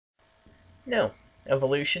No,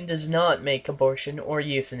 evolution does not make abortion or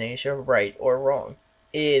euthanasia right or wrong.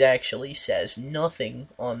 It actually says nothing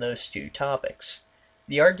on those two topics.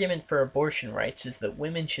 The argument for abortion rights is that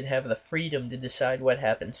women should have the freedom to decide what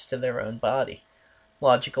happens to their own body.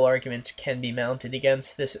 Logical arguments can be mounted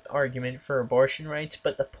against this argument for abortion rights,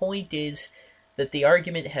 but the point is that the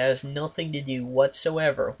argument has nothing to do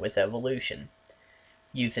whatsoever with evolution.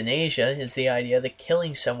 Euthanasia is the idea that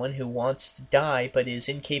killing someone who wants to die but is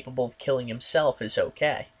incapable of killing himself is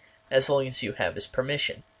okay, as long as you have his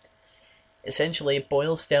permission. Essentially, it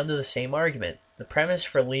boils down to the same argument. The premise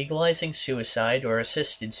for legalizing suicide or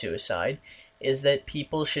assisted suicide is that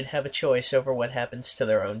people should have a choice over what happens to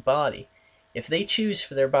their own body. If they choose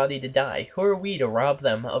for their body to die, who are we to rob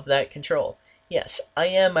them of that control? Yes, I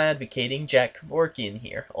am advocating Jack Kevorkian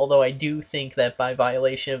here, although I do think that by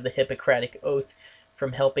violation of the Hippocratic Oath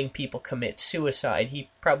from helping people commit suicide, he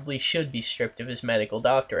probably should be stripped of his medical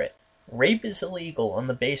doctorate. Rape is illegal on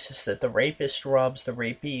the basis that the rapist robs the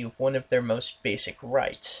rapee of one of their most basic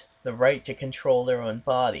rights, the right to control their own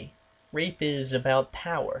body. Rape is about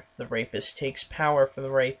power. The rapist takes power from the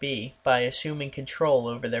rapee by assuming control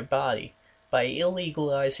over their body. By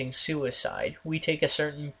illegalizing suicide, we take a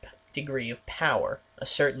certain degree of power, a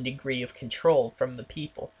certain degree of control from the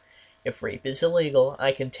people. If rape is illegal,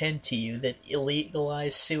 I contend to you that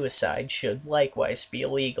illegalized suicide should likewise be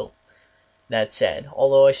illegal. That said,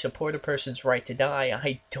 although I support a person's right to die,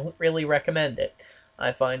 I don't really recommend it.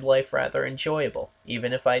 I find life rather enjoyable.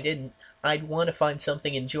 Even if I didn't, I'd want to find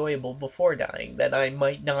something enjoyable before dying, that I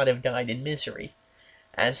might not have died in misery.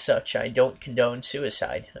 As such, I don't condone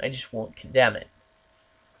suicide. I just won't condemn it.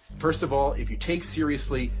 First of all, if you take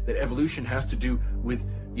seriously that evolution has to do with,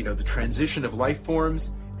 the transition of life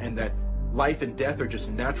forms, and that life and death are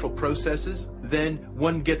just natural processes, then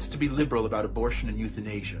one gets to be liberal about abortion and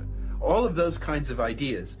euthanasia. All of those kinds of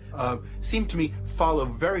ideas seem to me follow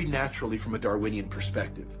very naturally from a Darwinian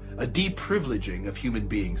perspective. A deprivileging of human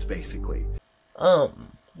beings, basically.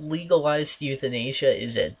 Legalized euthanasia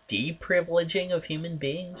is a deprivileging of human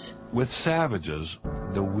beings? With savages,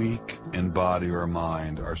 the weak in body or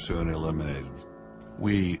mind are soon eliminated.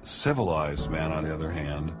 We, civilized men, on the other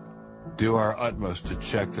hand, do our utmost to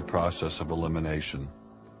check the process of elimination.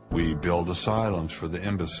 We build asylums for the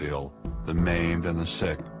imbecile, the maimed, and the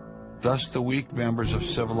sick. Thus, the weak members of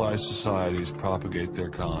civilized societies propagate their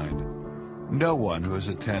kind. No one who has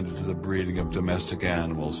attended to the breeding of domestic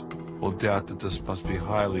animals will doubt that this must be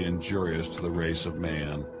highly injurious to the race of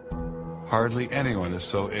man. Hardly anyone is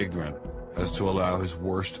so ignorant as to allow his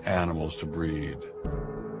worst animals to breed.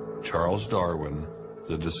 Charles Darwin,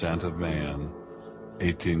 The Descent of Man,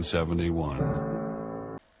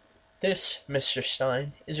 1871. This, Mr.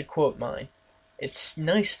 Stein, is a quote mine. It's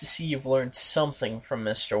nice to see you've learned something from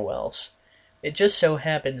Mr. Wells. It just so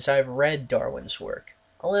happens I've read Darwin's work.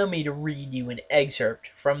 Allow me to read you an excerpt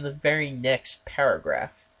from the very next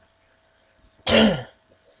paragraph.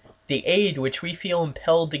 The aid which we feel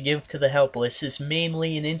impelled to give to the helpless is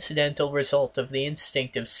mainly an incidental result of the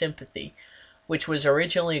instinct of sympathy, which was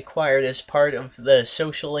originally acquired as part of the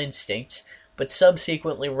social instincts, but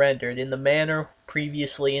subsequently rendered, in the manner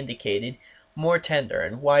previously indicated, more tender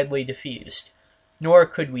and widely diffused. Nor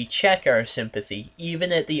could we check our sympathy,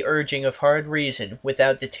 even at the urging of hard reason,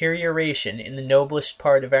 without deterioration in the noblest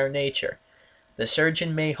part of our nature. The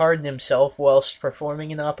surgeon may harden himself whilst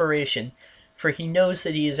performing an operation, for he knows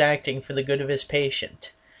that he is acting for the good of his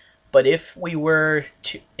patient. But if we were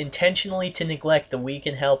intentionally to neglect the weak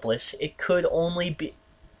and helpless, it could only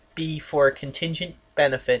be for a contingent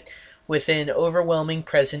benefit within overwhelming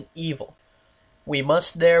present evil. We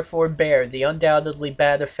must therefore bear the undoubtedly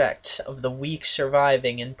bad effects of the weak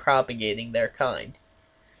surviving and propagating their kind.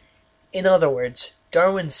 In other words,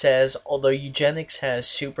 Darwin says, although eugenics has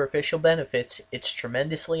superficial benefits, it's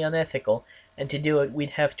tremendously unethical, and to do it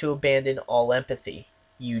we'd have to abandon all empathy.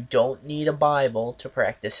 You don't need a Bible to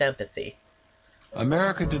practice empathy.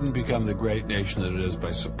 America didn't become the great nation that it is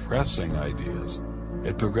by suppressing ideas.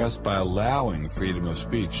 It progressed by allowing freedom of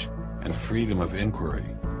speech and freedom of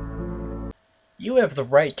inquiry. You have the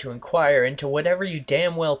right to inquire into whatever you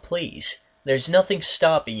damn well please. There's nothing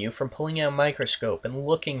stopping you from pulling out a microscope and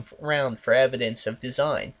looking around for evidence of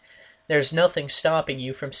design. There's nothing stopping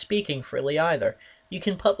you from speaking freely either. You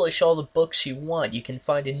can publish all the books you want. You can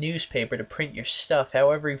find a newspaper to print your stuff.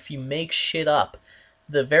 However, if you make shit up,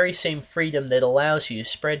 the very same freedom that allows you to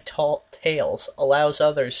spread tall tales allows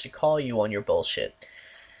others to call you on your bullshit.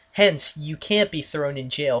 Hence, you can't be thrown in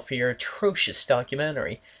jail for your atrocious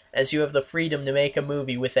documentary, as you have the freedom to make a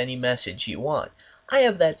movie with any message you want. I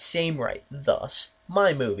have that same right. Thus,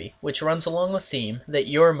 my movie, which runs along the theme that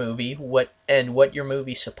your movie what your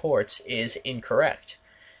movie supports is incorrect.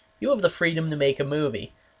 You have the freedom to make a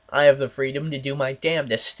movie. I have the freedom to do my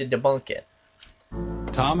damnedest to debunk it.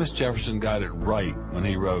 Thomas Jefferson got it right when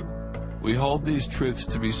he wrote, "We hold these truths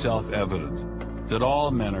to be self-evident, that all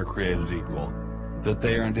men are created equal, that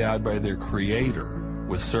they are endowed by their Creator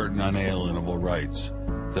with certain unalienable rights,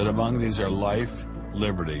 that among these are life,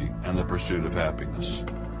 liberty, and the pursuit of happiness."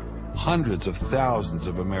 Hundreds of thousands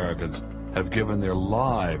of Americans have given their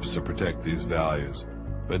lives to protect these values,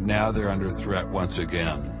 but now they're under threat once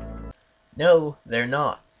again. No, they're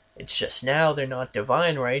not. It's just now they're not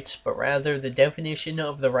divine rights, but rather the definition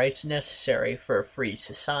of the rights necessary for a free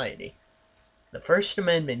society. The First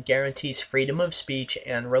Amendment guarantees freedom of speech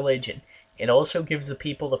and religion. It also gives the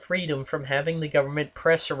people the freedom from having the government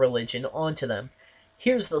press a religion onto them.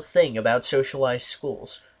 Here's the thing about socialized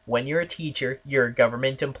schools. When you're a teacher, you're a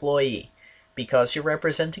government employee. Because you're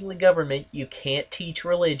representing the government, you can't teach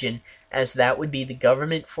religion, as that would be the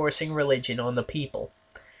government forcing religion on the people.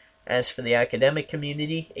 As for the academic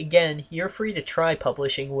community, again, you're free to try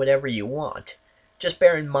publishing whatever you want. Just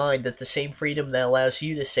bear in mind that the same freedom that allows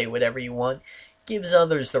you to say whatever you want gives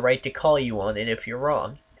others the right to call you on it if you're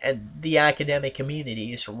wrong, and the academic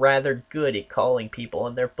community is rather good at calling people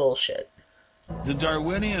on their bullshit. The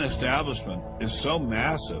Darwinian establishment is so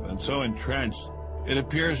massive and so entrenched, it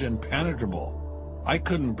appears impenetrable. I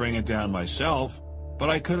couldn't bring it down myself, but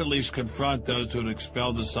I could at least confront those who had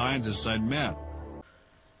expelled the scientists I'd met.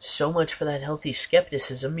 So much for that healthy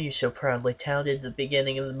skepticism you so proudly touted at the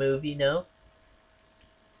beginning of the movie, no?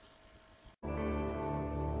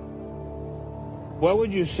 What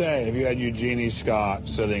would you say if you had Eugenie Scott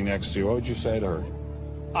sitting next to you? What would you say to her?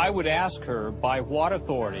 I would ask her, by what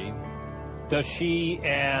authority does she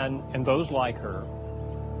and those like her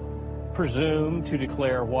presume to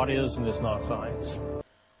declare what is and is not science?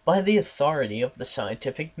 By the authority of the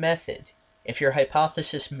scientific method. If your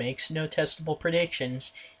hypothesis makes no testable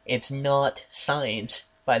predictions, it's not science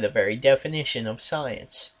by the very definition of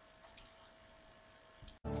science.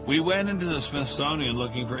 We went into the Smithsonian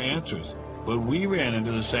looking for answers, but we ran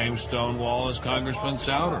into the same stone wall as Congressman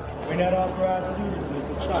Souter. We're not authorized to do this,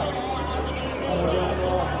 Mr. Scott.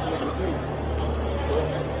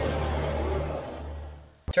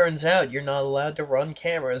 Turns out you're not allowed to run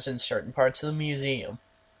cameras in certain parts of the museum.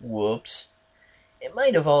 Whoops. It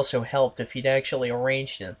might have also helped if he'd actually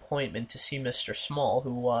arranged an appointment to see Mr. Small,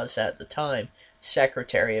 who was, at the time,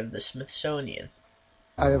 Secretary of the Smithsonian.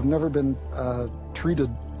 I have never been treated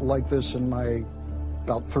like this in my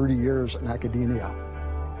about 30 years in academia.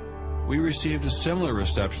 We received a similar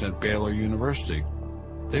reception at Baylor University.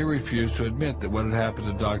 They refused to admit that what had happened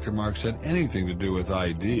to Dr. Marks had anything to do with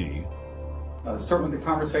ID. Certainly the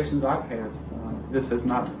conversations I've had, this has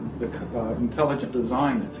not, the intelligent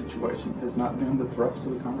design situation has not been the thrust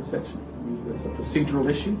of the conversation. I mean, it's a procedural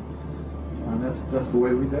issue, and that's the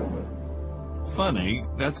way we dealt with it. Funny,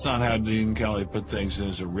 that's not how Dean Kelly put things in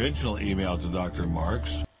his original email to Dr.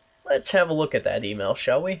 Marks. Let's have a look at that email,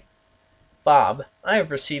 shall we? Bob, I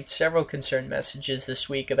have received several concerned messages this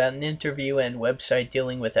week about an interview and website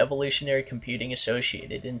dealing with evolutionary computing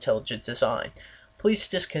associated intelligent design. Please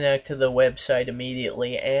disconnect to the website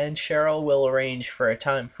immediately, and Cheryl will arrange for a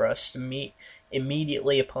time for us to meet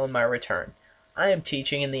immediately upon my return. I am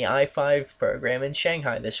teaching in the I-5 program in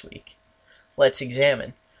Shanghai this week. Let's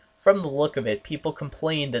examine. From the look of it, people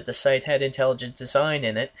complained that the site had intelligent design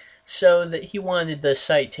in it, so that he wanted the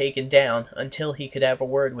site taken down until he could have a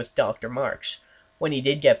word with Dr. Marks. When he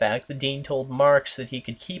did get back, the dean told Marks that he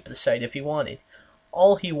could keep the site if he wanted.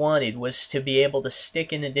 All he wanted was to be able to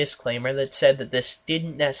stick in a disclaimer that said that this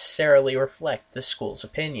didn't necessarily reflect the school's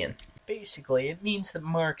opinion. Basically, it means that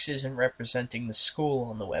Marks isn't representing the school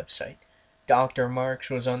on the website. Dr. Marks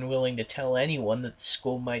was unwilling to tell anyone that the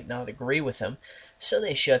school might not agree with him, so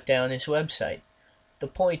they shut down his website. The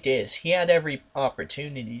point is, he had every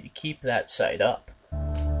opportunity to keep that site up.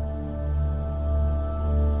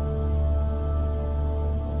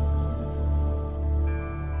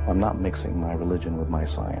 I'm not mixing my religion with my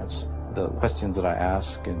science. The questions that I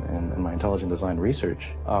ask in my intelligent design research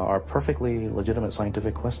are perfectly legitimate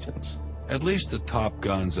scientific questions. At least the top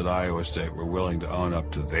guns at Iowa State were willing to own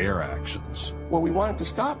up to their actions. What we wanted to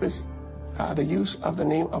stop is the use of the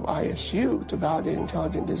name of ISU to validate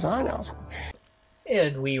intelligent design elsewhere.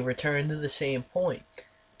 And we return to the same point.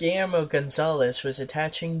 Guillermo Gonzalez was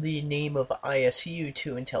attaching the name of ISU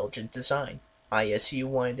to intelligent design. ISU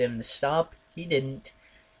wanted him to stop. He didn't.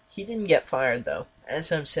 He didn't get fired, though.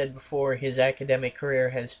 As I've said before, his academic career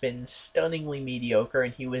has been stunningly mediocre,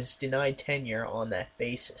 and he was denied tenure on that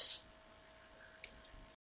basis.